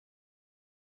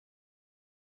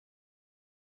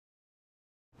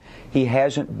He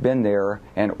hasn't been there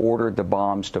and ordered the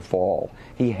bombs to fall.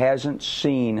 He hasn't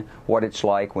seen what it's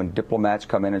like when diplomats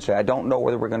come in and say, I don't know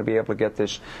whether we're going to be able to get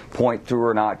this point through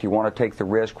or not. Do you want to take the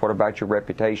risk? What about your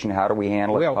reputation? How do we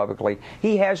handle it publicly?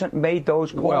 He hasn't made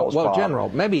those calls. Well, General,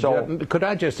 maybe could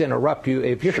I just interrupt you?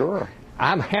 If you're sure.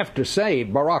 I have to say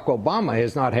Barack Obama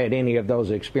has not had any of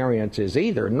those experiences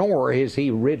either, nor has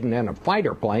he ridden in a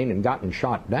fighter plane and gotten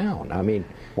shot down. I mean,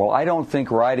 well, I don't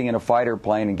think riding in a fighter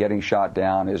plane and getting shot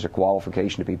down is a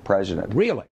qualification to be president.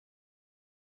 Really?